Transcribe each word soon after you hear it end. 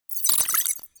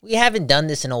We haven't done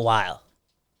this in a while.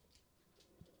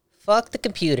 Fuck the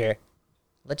computer.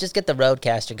 Let's just get the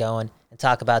Roadcaster going and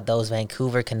talk about those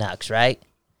Vancouver Canucks, right?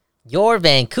 Your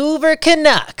Vancouver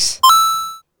Canucks.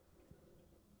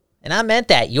 And I meant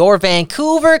that. Your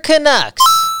Vancouver Canucks.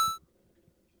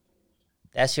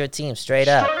 That's your team, straight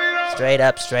up. Straight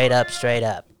up, straight up, straight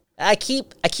up. I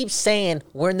keep saying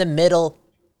we're in the middle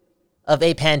of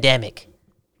a pandemic.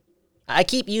 I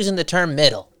keep using the term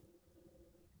middle.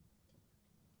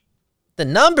 The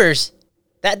numbers,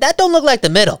 that don't look like the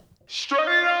middle. Straight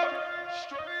up.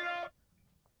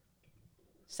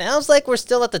 Sounds like we're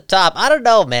still at the top. I don't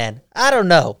know, man. I don't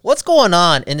know. What's going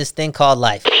on in this thing called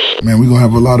life? Man, we're going to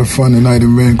have a lot of fun tonight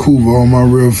in Vancouver, all my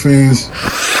real fans.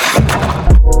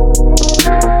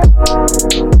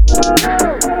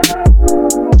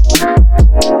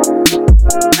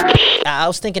 I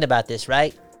was thinking about this,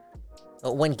 right?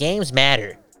 When games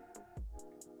matter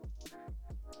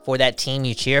for that team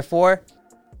you cheer for,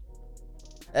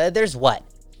 there's what?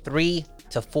 3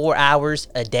 to 4 hours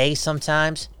a day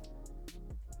sometimes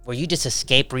where you just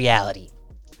escape reality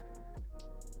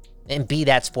and be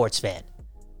that sports fan.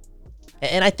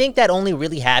 And I think that only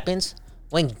really happens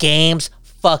when games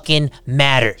fucking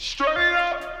matter. Straight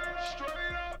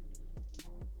up.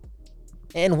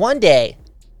 And one day,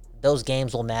 those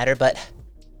games will matter, but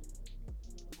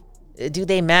do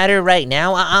they matter right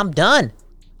now? I'm done.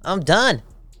 I'm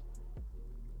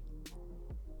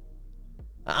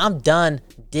done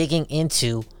digging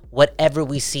into whatever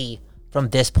we see from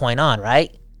this point on,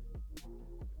 right?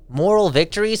 Moral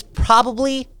victories,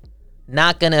 probably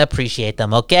not gonna appreciate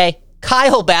them, okay?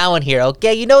 Kyle Bowen here,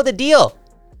 okay? You know the deal.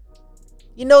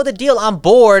 You know the deal. I'm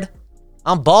bored.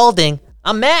 I'm balding.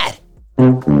 I'm mad.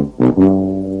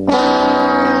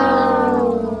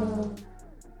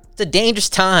 It's a dangerous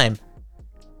time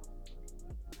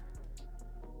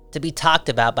to be talked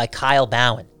about by Kyle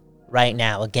Bowen right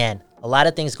now. Again, a lot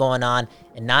of things going on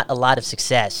and not a lot of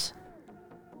success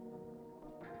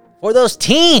for those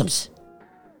teams.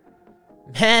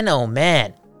 Man, oh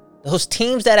man, those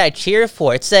teams that I cheer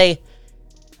for, it's a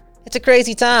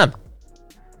crazy time.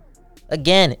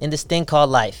 Again, in this thing called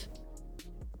life.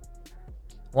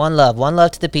 One love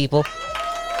to the people.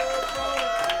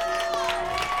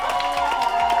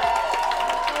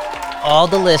 All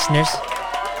the listeners.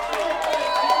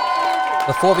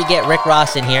 Before we get Rick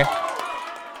Ross in here,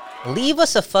 leave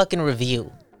us a fucking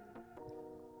review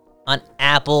on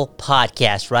Apple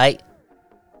Podcasts, right?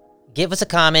 Give us a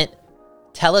comment.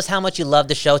 Tell us how much you love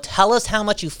the show. Tell us how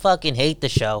much you fucking hate the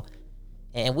show.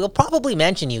 And we'll probably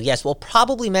mention you. Yes, we'll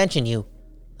probably mention you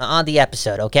on the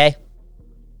episode, okay?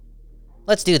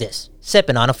 Let's do this.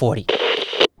 Sipping on a 40.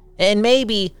 And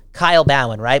maybe Kyle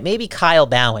Bowen, right? Maybe Kyle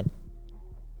Bowen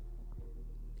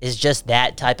is just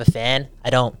that type of fan.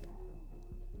 I don't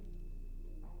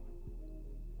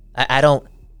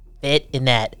fit in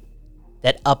that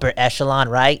upper echelon,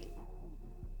 right?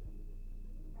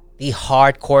 The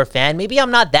hardcore fan. Maybe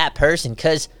I'm not that person,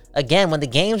 because again, when the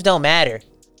games don't matter,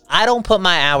 I don't put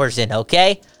my hours in,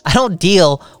 okay? I don't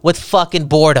deal with fucking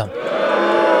boredom.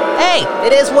 Hey,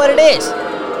 it is what it is.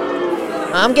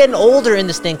 I'm getting older in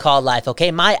this thing called life, okay?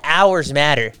 My hours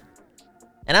matter.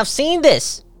 And I've seen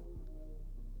this.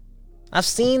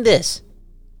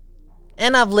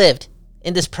 And I've lived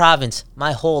in this province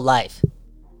my whole life.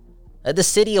 The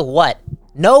city of what?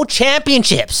 No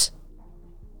championships.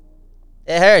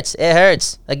 It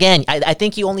hurts. Again, I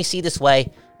think you only see this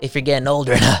way if you're getting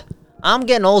older. I'm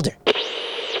getting older.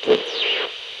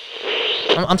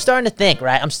 I'm starting to think,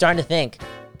 right? I'm starting to think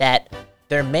that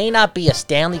there may not be a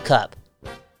Stanley Cup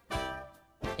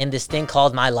in this thing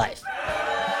called my life.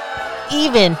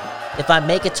 Even if I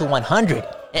make it to 100.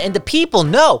 And the people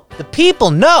know.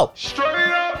 Straight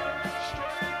up.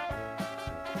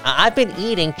 I've been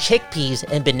eating chickpeas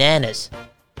and bananas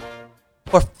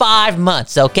for 5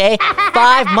 months, okay?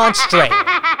 5 months straight.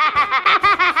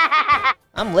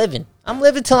 I'm living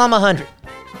till I'm 100.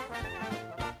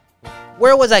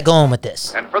 Where was I going with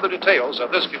this? And further details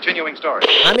of this continuing story.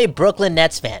 I'm a Brooklyn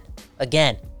Nets fan.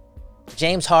 Again,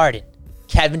 James Harden,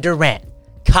 Kevin Durant,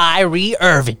 Kyrie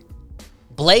Irving,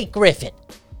 Blake Griffin.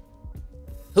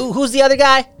 Who's the other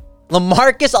guy?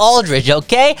 LaMarcus Aldridge,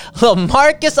 okay?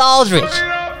 LaMarcus Aldridge.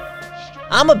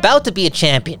 I'm about to be a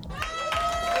champion.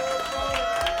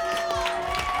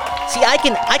 See, I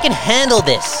can handle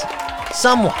this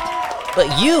somewhat.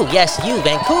 But you,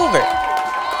 Vancouver,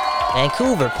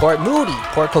 Port Moody,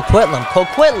 Port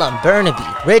Coquitlam, Burnaby,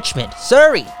 Richmond,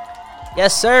 Surrey.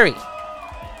 Yes, Surrey.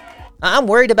 I'm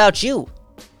worried about you.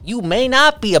 You may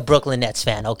not be a Brooklyn Nets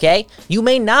fan, okay? You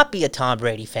may not be a Tom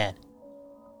Brady fan.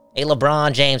 A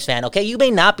LeBron James fan, okay? You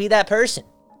may not be that person.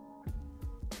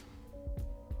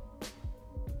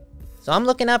 So I'm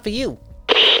looking out for you.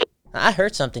 I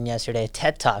heard something yesterday, a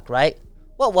TED Talk, right?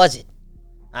 What was it?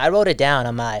 I wrote it down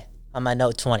on my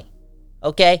Note 20.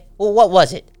 Okay? Well, what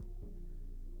was it?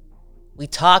 We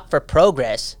talk for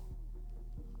progress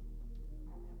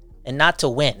and not to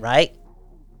win, right?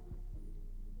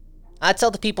 I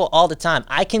tell the people all the time,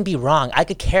 I can be wrong. I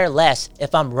could care less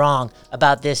if I'm wrong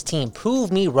about this team.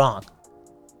 Prove me wrong.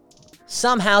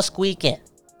 Somehow squeak in.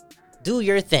 Do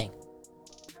your thing.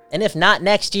 And if not,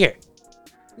 next year,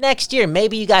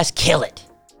 maybe you guys kill it.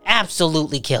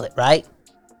 Absolutely kill it, right?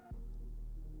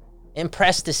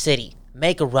 Impress the city.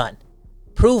 Make a run.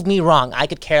 Prove me wrong. I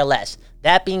could care less.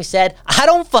 That being said, I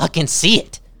don't fucking see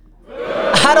it.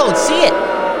 I don't see it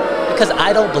because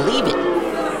I don't believe it.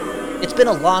 It's been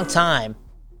a long time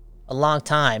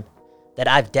that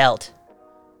I've dealt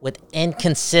with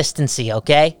inconsistency,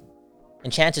 okay?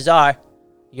 And chances are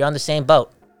you're on the same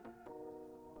boat.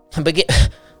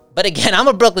 But again, I'm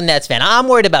a Brooklyn Nets fan. I'm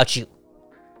worried about you.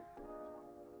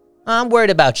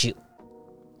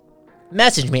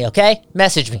 Message me, okay?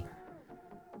 Message me.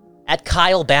 At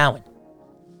Kyle Bowen.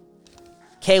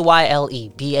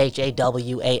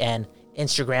 KYLEBHAWAN.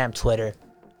 Instagram, Twitter.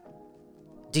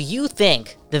 Do you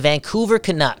think the Vancouver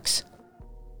Canucks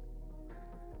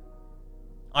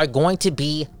are going to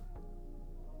be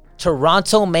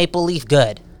Toronto Maple Leaf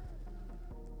good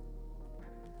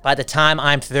by the time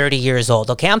I'm 30 years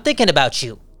old? Okay, I'm thinking about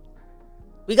you.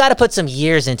 We got to put some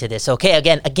years into this, okay?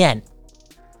 Again.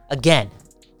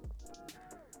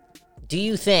 Do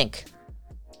you think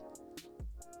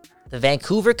the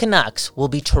Vancouver Canucks will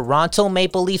be Toronto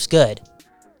Maple Leafs good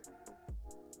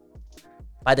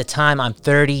by the time I'm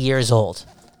 30 years old?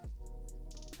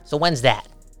 So when's that?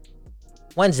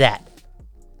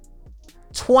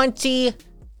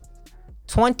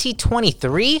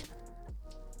 2023?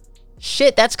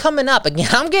 Shit, that's coming up. Again,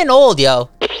 I'm getting old, yo.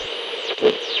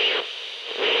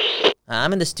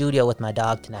 I'm in the studio with my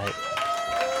dog tonight.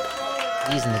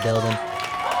 He's in the building.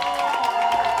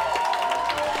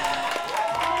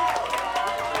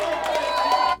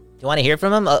 You want to hear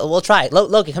from him? We'll try it.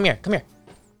 Loki, come here. Are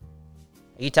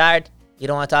you tired? You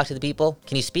don't want to talk to the people?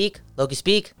 Can you speak? Loki,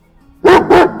 speak.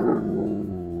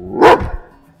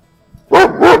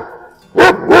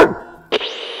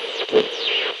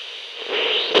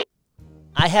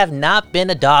 I have not been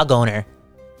a dog owner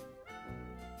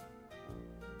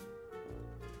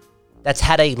that's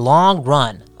had a long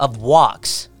run of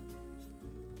walks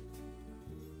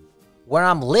where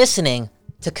I'm listening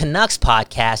to Canucks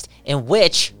podcast in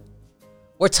which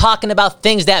we're talking about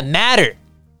things that matter.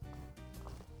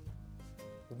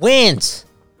 Wins,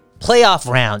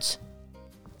 playoff rounds,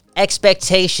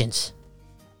 expectations,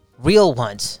 real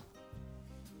ones.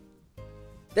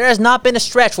 There has not been a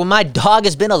stretch where my dog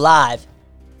has been alive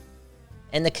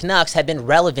and the Canucks have been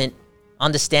relevant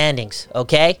on the standings,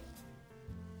 okay?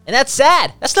 And that's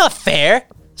sad. That's not fair.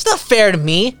 It's not fair to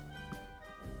me.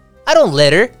 I don't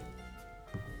litter.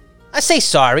 I say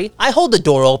sorry. I hold the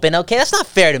door open, okay? That's not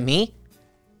fair to me.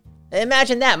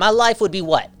 Imagine that. My life would be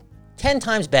what? 10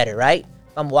 times better, right?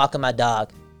 If I'm walking my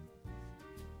dog.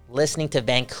 Listening to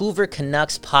Vancouver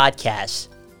Canucks podcasts.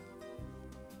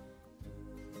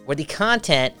 Where the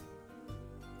content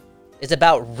is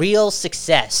about real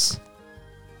success.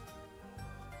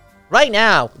 Right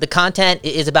now, the content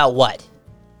is about what?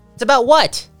 It's about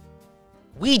what?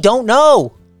 We don't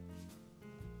know.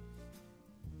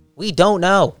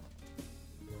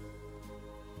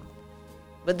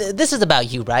 But this is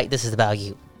about you, right? This is about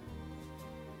you.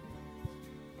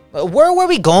 Where were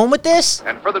we going with this?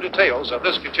 And further details of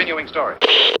this continuing story.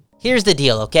 Here's the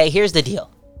deal, okay? Here's the deal.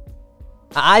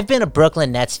 I've been a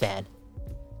Brooklyn Nets fan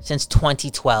since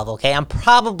 2012, okay? I'm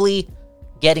probably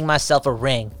getting myself a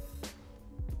ring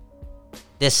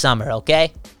this summer,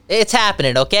 okay? It's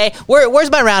happening, okay? Where's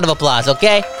my round of applause,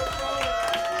 okay?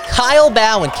 Kyle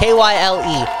Bowen,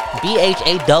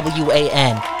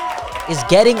 KYLEBHAWAN, is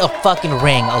getting a fucking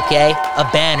ring, okay? A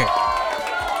banner.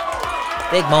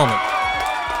 Big moment.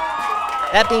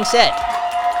 That being said,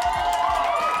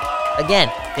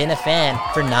 again, been a fan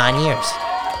for 9 years.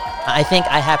 I think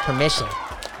I have permission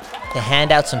to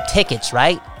hand out some tickets,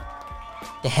 right?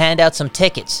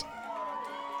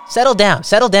 Settle down.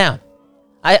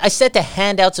 I said to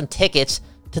hand out some tickets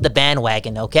to the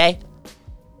bandwagon, okay?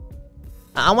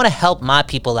 I want to help my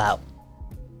people out.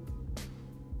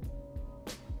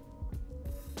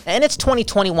 And it's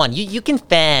 2021. You can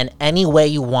fan any way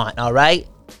you want, all right?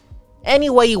 Any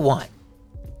way you want.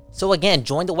 So again,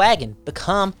 join the wagon.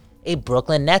 Become a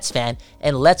Brooklyn Nets fan,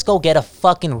 and let's go get a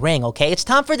fucking ring, okay? It's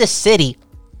time for the city.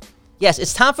 Yes,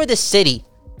 it's time for the city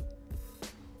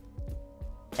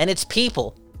and its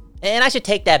people And I should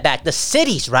take that back. The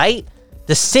cities, right?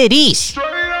 The cities.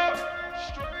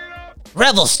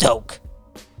 Revelstoke.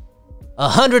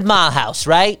 100 Mile House,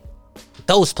 right?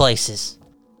 Those places.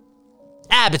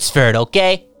 Abbotsford,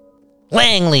 okay?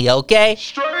 Langley, okay?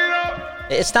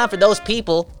 It's time for those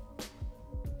people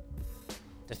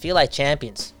to feel like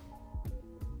champions.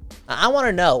 I want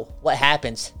to know what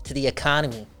happens to the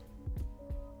economy,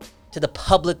 to the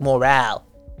public morale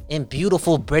in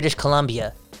beautiful British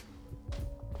Columbia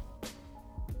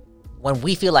when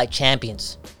we feel like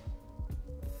champions.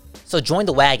 So join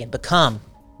the wagon, become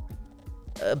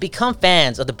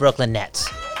fans of the Brooklyn Nets.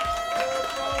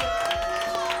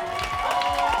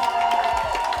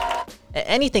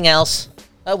 Anything else?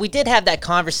 We did have that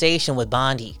conversation with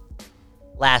Bondi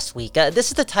last week. This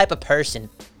is the type of person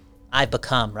I've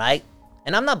become, right?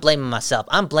 And I'm not blaming myself.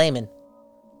 I'm blaming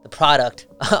the product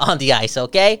on the ice,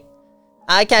 okay?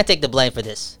 I can't take the blame for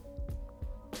this.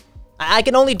 I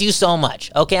can only do so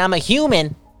much, okay? I'm a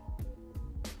human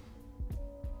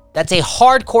that's a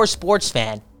hardcore sports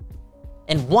fan,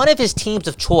 and one of his teams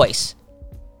of choice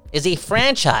is a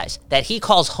franchise that he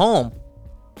calls home,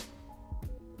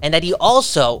 and that he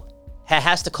also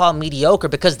has to call mediocre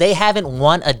because they haven't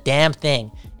won a damn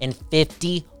thing in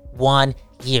 51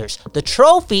 years. The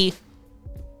trophy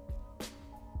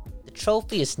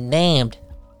is named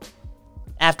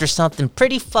after something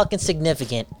pretty fucking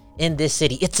significant in this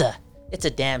city. It's a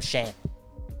damn shame.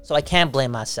 So I can't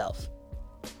blame myself.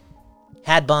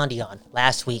 Had Bondi on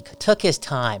last week. Took his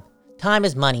time. Time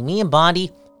is money. Me and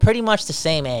Bondi, pretty much the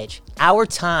same age. Our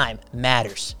time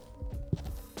matters.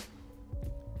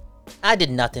 I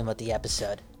did nothing with the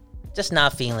episode. Just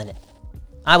not feeling it.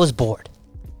 I was bored.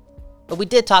 But we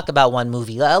did talk about one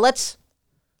movie. Let's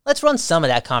run some of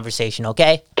that conversation,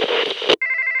 okay?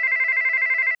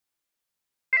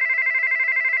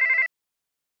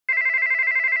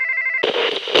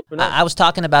 I was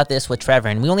talking about this with Trevor,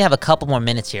 and we only have a couple more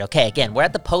minutes here. Okay, again, we're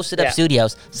at the Posted Up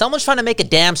Studios. Someone's trying to make a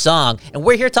damn song, and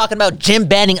we're here talking about Jim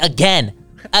Benning again.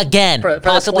 For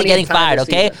possibly getting fired,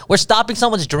 okay? Season. We're stopping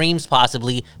someone's dreams,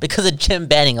 possibly, because of Jim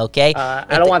Benning, okay?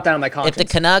 I don't want that on my conscience. If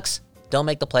the Canucks don't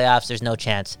make the playoffs, there's no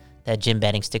chance that Jim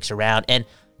Benning sticks around. And,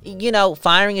 you know,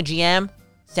 firing a GM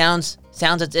sounds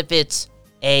as if it's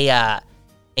a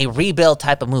rebuild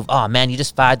type of move. Oh, man, you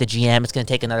just fired the GM. It's going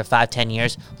to take another 5-10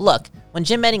 years. Look, when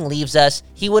Jim Benning leaves us,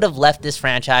 he would have left this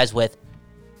franchise with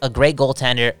a great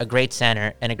goaltender, a great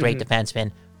center, and a great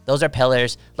defenseman. Those are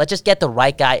pillars. Let's just get the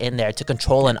right guy in there to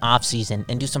control an offseason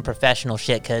and do some professional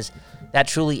shit, because that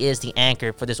truly is the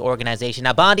anchor for this organization.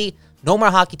 Now, Bondi, no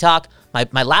more hockey talk.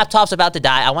 My laptop's about to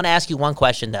die. I want to ask you one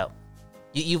question, though.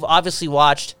 You've obviously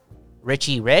watched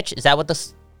Richie Rich. Is that what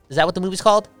the movie's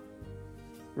called?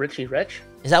 Richie Rich?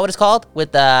 Is that what it's called?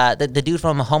 With the dude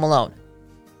from Home Alone.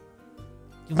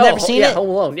 You've never seen it? Home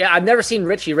Alone. Yeah, I've never seen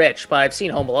Richie Rich, but I've seen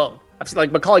Home Alone. I've seen,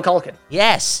 like, Macaulay Culkin.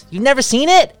 Yes. You've never seen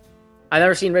it? I've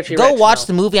never seen Richie Rich. Go watch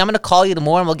the movie. I'm going to call you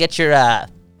tomorrow, and we'll get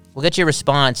your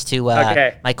response to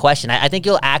my question. I think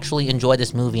you'll actually enjoy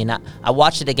this movie, and I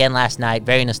watched it again last night.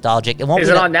 Very nostalgic. Is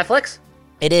it on Netflix?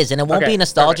 It is, and it won't be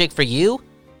nostalgic for you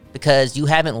because you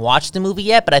haven't watched the movie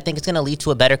yet, but I think it's going to lead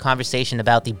to a better conversation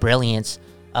about the brilliance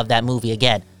of that movie.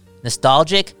 Again,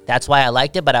 nostalgic, that's why I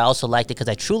liked it, but I also liked it because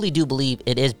I truly do believe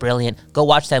it is brilliant. Go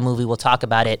watch that movie. We'll talk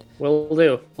about it.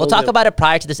 We'll talk about it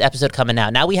prior to this episode coming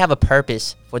out. Now we have a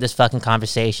purpose for this fucking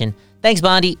conversation. Thanks,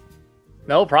 Bondi.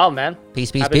 No problem, man.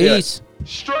 Peace.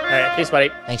 All right, peace,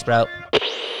 buddy. Thanks, bro.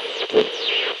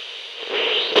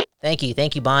 Thank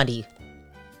you, Bondi,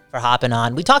 for hopping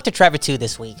on. We talked to Trevor, too,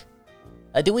 this week.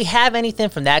 Do we have anything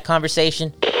from that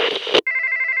conversation?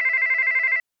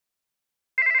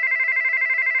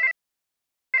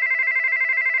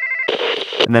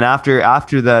 And then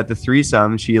after the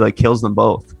threesome, she like kills them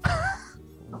both.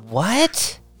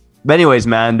 What? But anyways,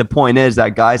 man, the point is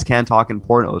that guys can't talk in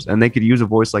pornos, and they could use a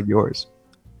voice like yours.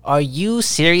 Are you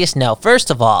serious? No. First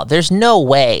of all, there's no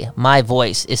way my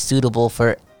voice is suitable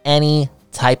for any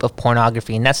type of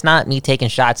pornography, and that's not me taking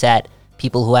shots at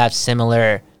people who have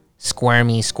similar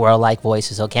squirmy, squirrel-like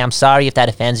voices, okay? I'm sorry if that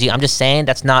offends you. I'm just saying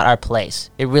that's not our place.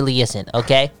 It really isn't,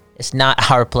 okay? It's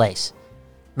not our place.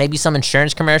 Maybe some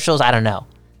insurance commercials, I don't know.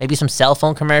 Maybe some cell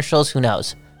phone commercials, who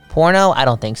knows? Porno? I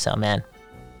don't think so, man.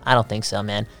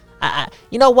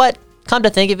 You know what? Come to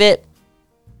think of it,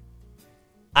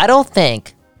 I don't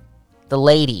think the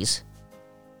ladies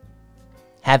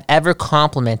have ever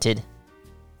complimented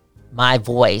my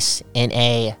voice in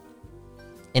a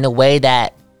way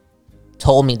that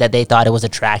told me that they thought it was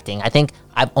attracting. I think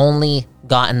I've only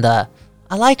gotten the,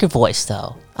 I like your voice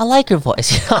though. I like your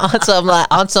voice.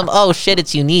 On some, oh shit,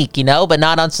 it's unique, but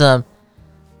not on some,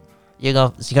 you're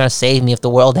gonna save me if the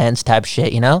world ends type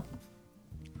shit, you know?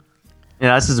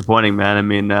 Yeah, that's disappointing, man. I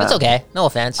mean, It's okay. No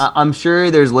offense. I'm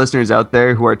sure there's listeners out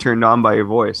there who are turned on by your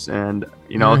voice, and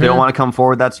you know if they don't want to come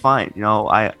forward, that's fine. You know,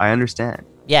 I understand.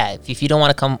 Yeah, if you don't want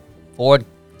to come forward,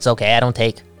 it's okay. I don't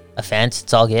take offense.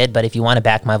 It's all good. But if you want to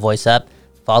back my voice up,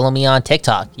 follow me on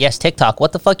TikTok. Yes, TikTok.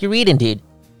 What the fuck you reading, dude?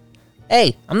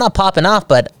 Hey, I'm not popping off,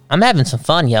 but I'm having some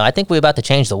fun, yo. I think we're about to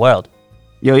change the world.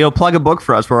 Yo, plug a book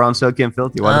for us. We're on Silky and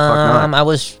Filthy. Why the fuck not? I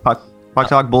was... Puck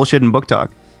talk, bullshit, and book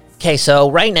talk. Okay, so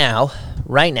right now,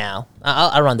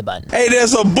 I'll run the button. Hey,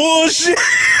 there's some bullshit.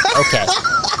 Okay,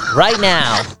 right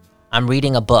now, I'm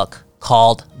reading a book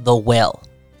called The Will,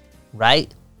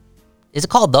 right? Is it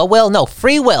called The Will? No,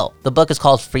 Free Will. The book is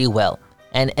called Free Will.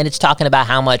 And it's talking about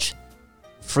how much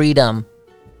freedom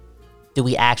do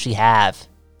we actually have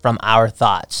from our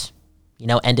thoughts, you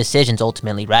know, and decisions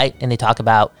ultimately, right? And they talk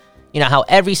about, you know, how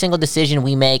every single decision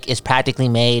we make is practically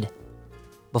made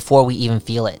before we even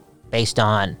feel it, based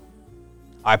on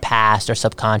our past or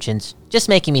subconscious. Just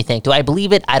making me think, do I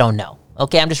believe it? I don't know.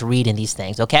 Okay, I'm just reading these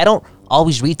things. Okay, I don't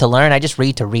always read to learn. I just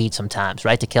read to read sometimes,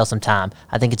 right? To kill some time.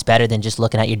 I think it's better than just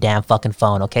looking at your damn fucking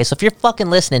phone, okay? So if you're fucking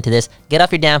listening to this, get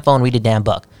off your damn phone, read a damn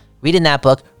book. Reading that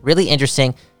book, really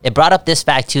interesting. It brought up this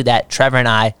fact too that Trevor and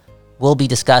I will be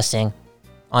discussing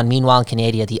on Meanwhile in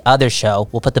Canada, the other show.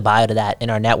 We'll put the bio to that in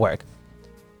our network.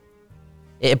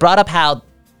 It brought up how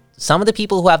some of the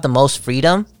people who have the most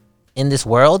freedom in this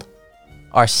world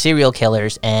are serial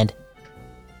killers and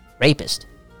rapists.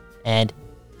 And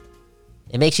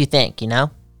it makes you think, you know?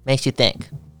 Makes you think.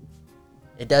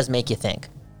 It does make you think.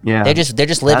 Yeah. They're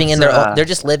just living in their own, they're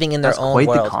just living in their own quite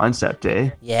world. the concept,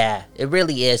 eh? Yeah, it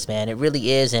really is, man. It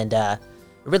really is, and a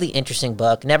really interesting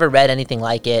book. Never read anything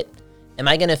like it. Am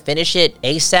I gonna finish it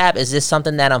ASAP? Is this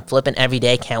something that I'm flipping every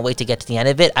day? Can't wait to get to the end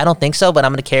of it. I don't think so, but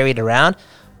I'm gonna carry it around.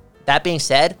 That being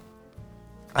said,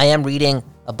 I am reading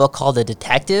a book called The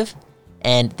Detective,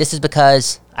 and this is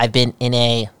because I've been in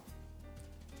a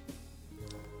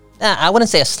I wouldn't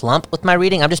say a slump with my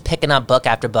reading. I'm just picking up book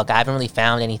after book. I haven't really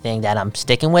found anything that I'm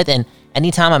sticking with. And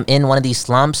anytime I'm in one of these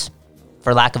slumps,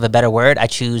 for lack of a better word, I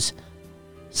choose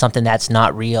something that's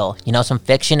not real. You know, some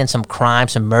fiction and some crime,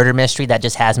 some murder mystery that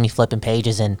just has me flipping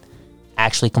pages and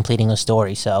actually completing a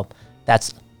story. So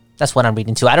that's what I'm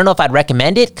reading too. I don't know if I'd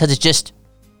recommend it because it's just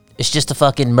a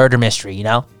fucking murder mystery, you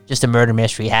know? Just a murder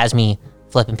mystery. It has me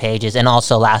flipping pages. And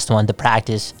also last one, The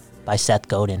Practice by Seth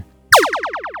Godin.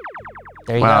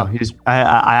 There you Wow, go.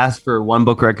 I asked for one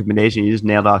book recommendation. You just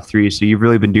nailed off 3. So you've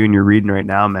really been doing your reading right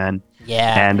now, man.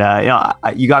 Yeah. And you know,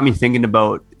 you got me thinking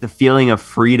about the feeling of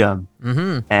freedom.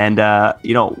 Mm-hmm. And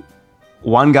you know,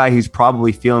 one guy who's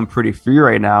probably feeling pretty free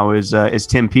right now is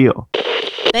Tim Peel.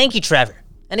 Thank you, Trevor.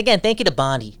 And again, thank you to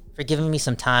Bondi for giving me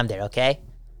some time there, okay?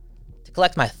 To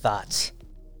collect my thoughts.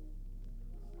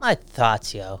 My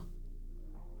thoughts, yo.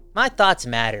 My thoughts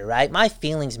matter, right? My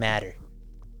feelings matter.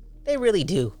 They really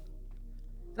do.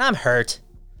 And I'm hurt.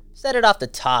 Said it off the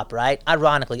top, right?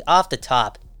 Ironically, off the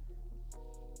top.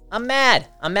 I'm mad.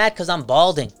 I'm mad because I'm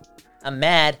balding. I'm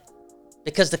mad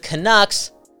because the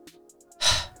Canucks,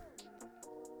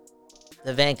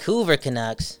 the Vancouver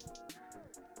Canucks,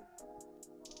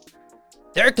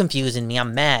 they're confusing me.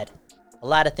 I'm mad. A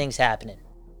lot of things happening.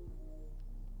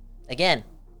 Again,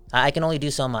 I can only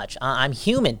do so much. I'm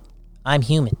human. I'm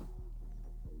human.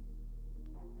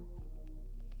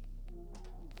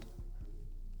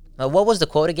 What was the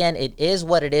quote again? It is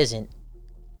what it isn't.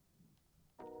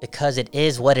 Because it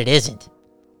is what it isn't.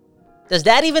 Does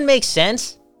that even make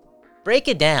sense? Break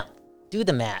it down. Do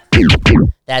the math.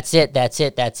 That's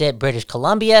it. British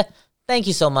Columbia, thank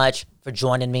you so much for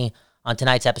joining me on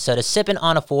tonight's episode of Sippin'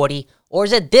 on a 40. Or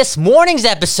is it this morning's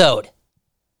episode?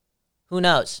 Who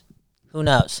knows?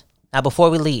 Now, before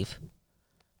we leave,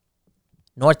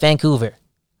 North Vancouver,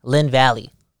 Lynn Valley,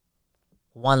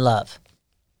 one love.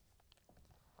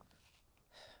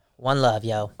 One love,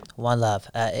 yo. One love.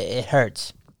 It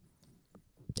hurts.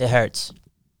 It hurts.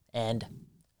 And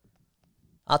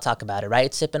I'll talk about it, right?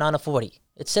 It's Sipping on a 40.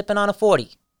 It's Sipping on a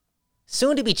 40.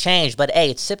 Soon to be changed, but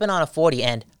hey, it's Sipping on a 40.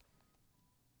 And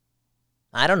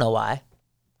I don't know why.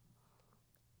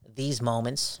 These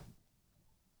moments,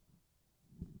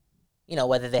 you know,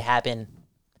 whether they happen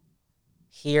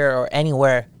here or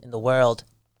anywhere in the world,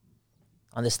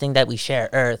 on this thing that we share,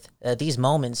 Earth, these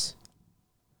moments,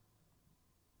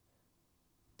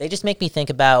 they just make me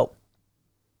think about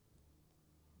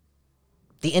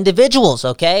the individuals,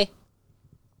 okay?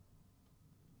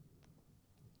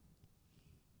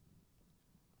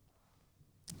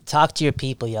 Talk to your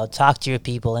people, yo. Talk to your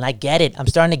people. And I get it. I'm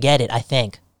starting to get it, I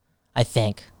think.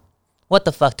 What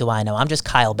the fuck do I know? I'm just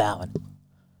Kyle Bowen.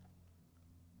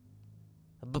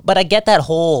 But I get that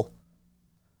whole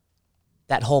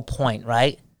point,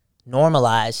 right?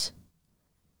 Normalize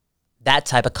that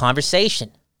type of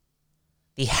conversation.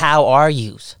 The how are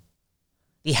yous.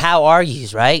 The how are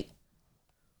yous, right?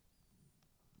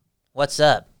 What's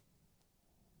up?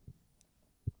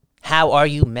 How are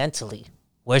you mentally?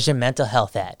 Where's your mental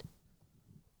health at?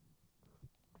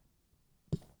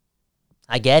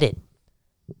 I get it.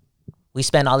 We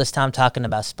spend all this time talking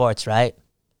about sports, right?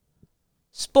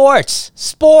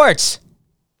 Sports.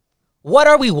 What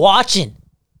are we watching?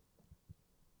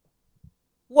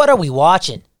 What are we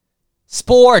watching?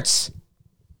 Sports.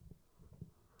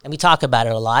 And we talk about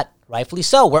it a lot, rightfully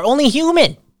so. We're only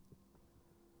human.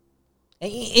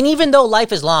 And even though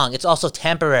life is long, it's also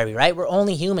temporary, right? We're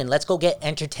only human. Let's go get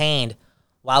entertained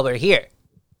while we're here.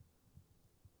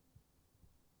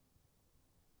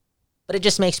 But it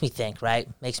just makes me think, right?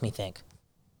 Makes me think.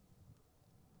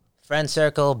 Friend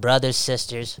circle, brothers,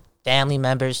 sisters, family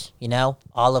members, you know,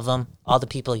 all of them, all the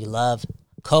people you love,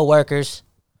 co-workers.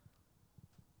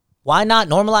 Why not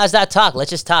normalize that talk?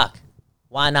 Let's just talk.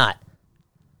 Why not?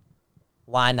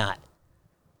 Why not?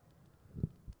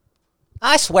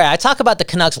 I swear, I talk about the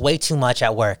Canucks way too much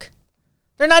at work.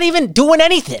 They're not even doing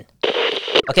anything.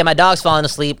 Okay, my dog's falling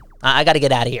asleep. I gotta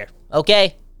get out of here,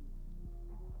 okay?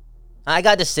 I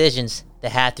got decisions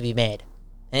that have to be made.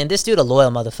 And this dude a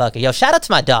loyal motherfucker. Yo, shout out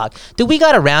to my dog. Dude, we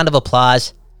got a round of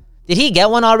applause. Did he get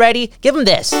one already? Give him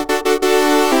this.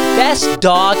 Best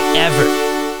dog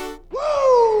ever.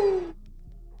 Woo!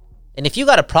 And if you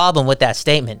got a problem with that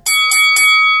statement,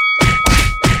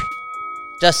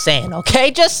 just saying,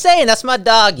 okay? Just saying. That's my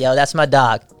dog, yo. That's my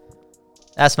dog.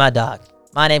 That's my dog.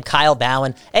 My name, Kyle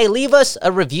Bowen. Hey, leave us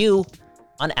a review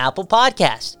on Apple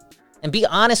Podcast. And be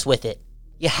honest with it.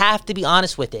 You have to be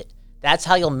honest with it. That's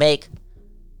how you'll make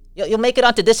it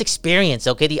onto this experience,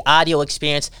 okay? The audio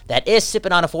experience that is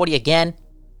Sipping on a 40 again.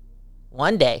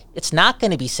 One day, it's not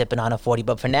going to be Sipping on a 40,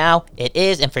 but for now, it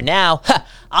is. And for now,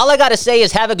 all I got to say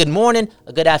is have a good morning,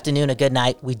 a good afternoon, a good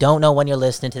night. We don't know when you're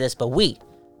listening to this, but we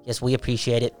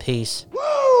appreciate it. Peace.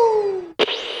 Woo!